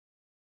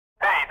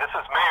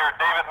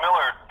David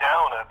Miller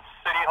down at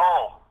City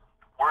Hall.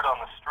 Word on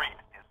the street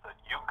is that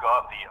you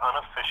got the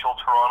unofficial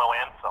Toronto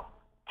anthem,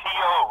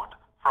 TO'd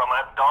from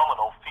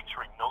Abdominal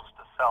featuring Notes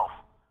to Self.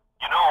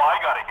 You know I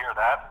gotta hear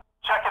that.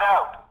 Check it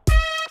out.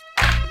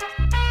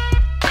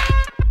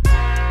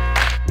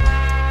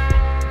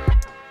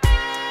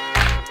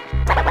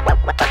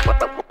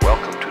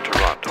 Welcome to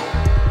Toronto.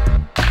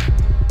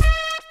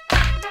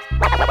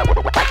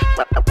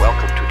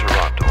 Welcome to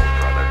Toronto,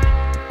 brother.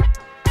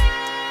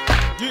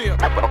 Yeah.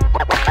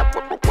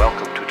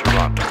 Welcome to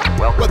Toronto.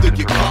 Welcome Whether to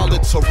you Toronto. call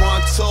it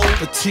Toronto,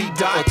 the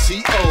T.O.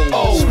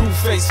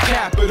 Screwface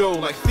capital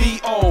like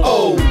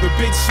Theo. The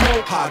Big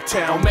Smoke, Hot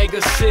Town,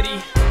 Mega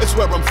City. It's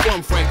where I'm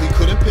from, frankly,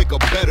 couldn't pick a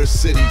better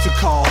city to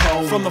call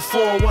home. From the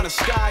 401 of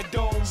Sky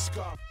Dome.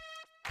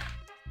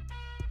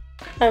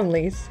 I'm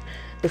Lease,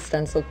 the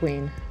Stencil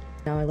Queen.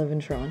 Now I live in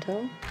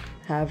Toronto,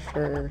 have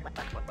for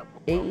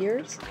 8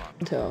 years.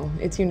 So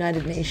it's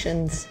United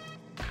Nations.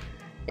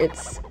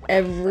 It's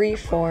every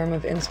form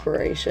of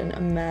inspiration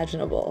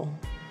imaginable.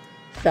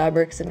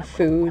 Fabrics and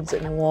foods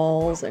and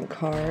walls and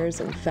cars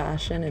and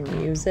fashion and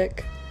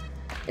music.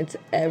 It's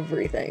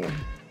everything.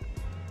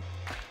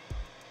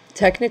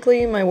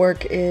 Technically, my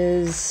work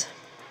is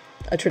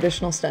a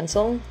traditional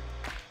stencil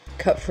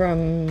cut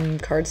from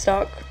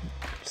cardstock,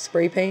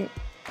 spray paint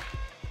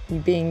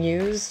being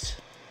used.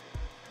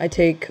 I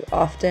take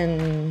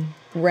often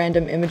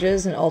random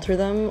images and alter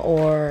them,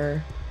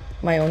 or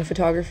my own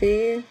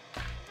photography,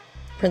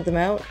 print them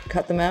out,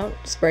 cut them out,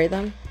 spray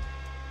them.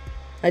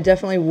 I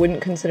definitely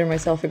wouldn't consider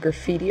myself a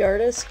graffiti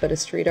artist, but a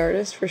street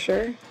artist for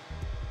sure.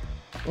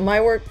 My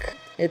work,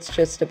 it's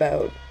just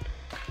about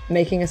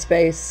making a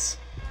space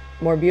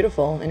more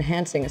beautiful,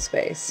 enhancing a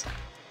space,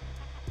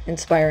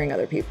 inspiring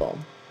other people.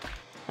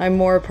 I'm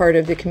more a part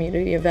of the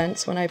community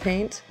events when I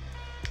paint,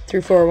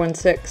 through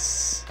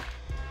 416,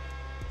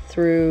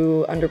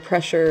 through Under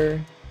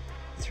Pressure,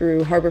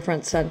 through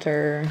Harbourfront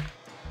Centre,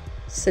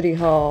 City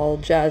Hall,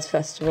 Jazz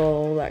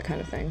Festival, that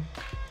kind of thing.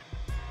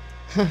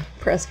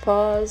 Press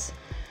Pause.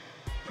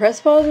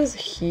 Press Pause is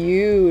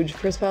huge.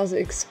 Press Pause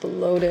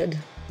exploded.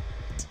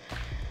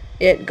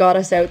 It got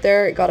us out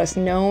there, it got us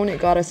known, it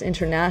got us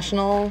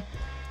international,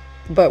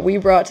 but we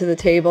brought to the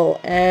table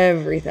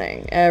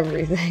everything.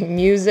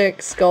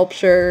 Music,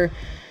 sculpture,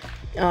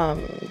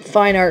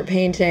 fine art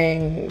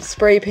painting,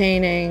 spray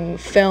painting,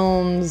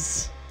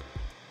 films,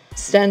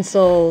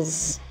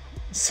 stencils,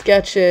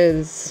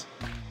 sketches,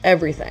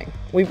 everything.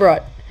 We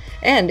brought,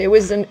 and it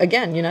was,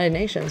 again, United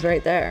Nations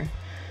right there.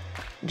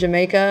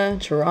 Jamaica,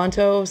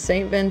 Toronto,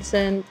 St.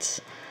 Vincent,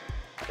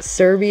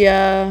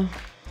 Serbia,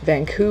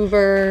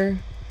 Vancouver,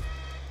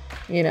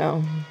 you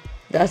know,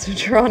 that's what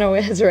Toronto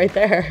is right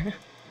there.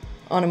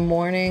 On a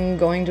morning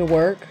going to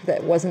work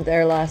that wasn't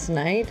there last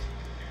night,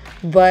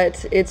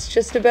 but it's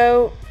just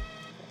about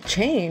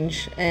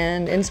change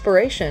and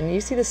inspiration. You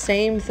see the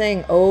same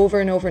thing over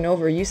and over and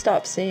over. You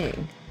stop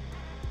seeing.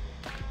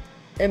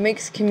 It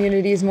makes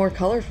communities more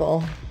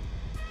colorful.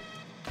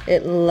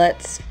 It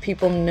lets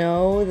people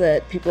know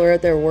that people are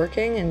out there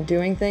working and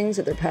doing things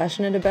that they're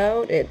passionate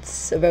about.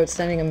 It's about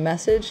sending a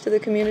message to the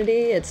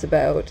community. It's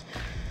about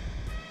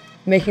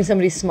making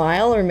somebody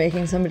smile or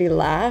making somebody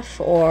laugh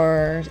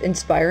or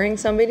inspiring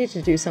somebody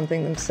to do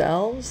something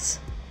themselves.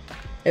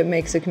 It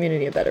makes a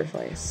community a better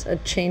place, a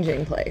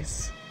changing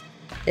place.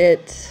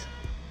 It,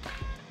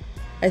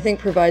 I think,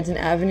 provides an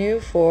avenue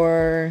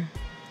for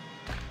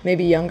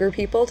maybe younger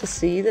people to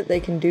see that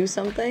they can do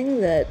something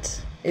that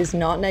is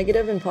not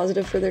negative and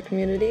positive for their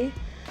community.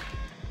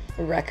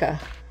 Rekka.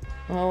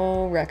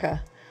 Oh, Rekka.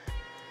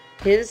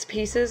 His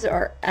pieces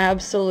are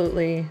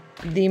absolutely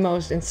the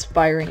most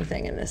inspiring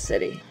thing in this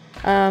city.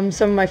 Some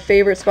of my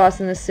favorite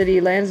spots in the city: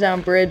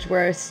 Lansdowne Bridge,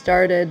 where I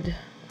started,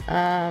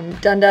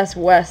 Dundas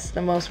West,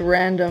 the most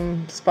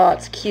random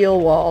spots, Keel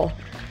Wall,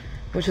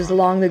 which is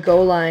along the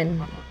GO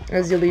line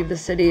as you leave the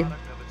city,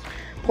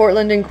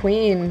 Portland and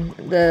Queen,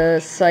 the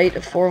site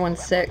of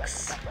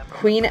 416,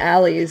 Queen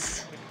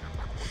Alleys,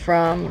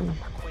 from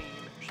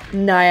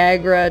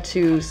Niagara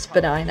to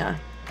Spadina.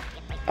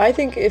 I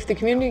think if the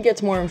community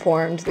gets more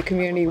informed, the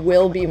community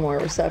will be more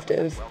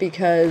receptive,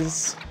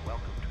 because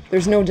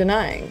there's no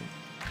denying.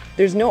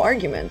 There's no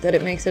argument that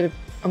it makes it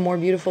a more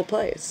beautiful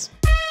place.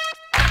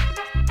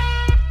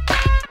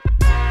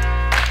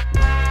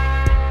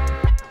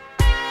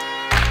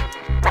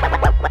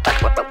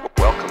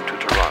 Welcome to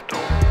Toronto.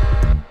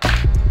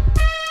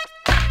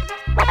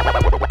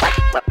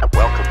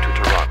 Welcome to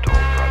Toronto,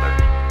 brother.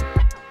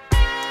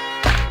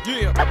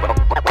 Yeah.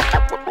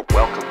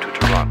 Welcome to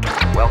Toronto.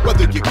 Welcome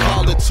Whether to you Toronto.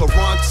 call it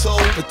Toronto,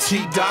 the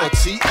T.O.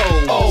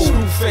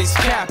 Screwface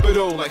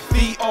capital like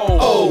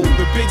Theo.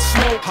 The Big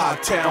Smoke,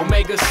 Hot Town,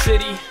 Mega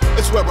City.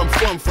 It's where I'm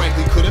from,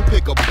 frankly, couldn't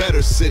pick a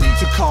better city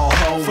to call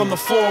home. From the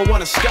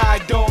 401 of Sky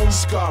Dome,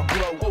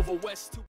 Scarborough over West.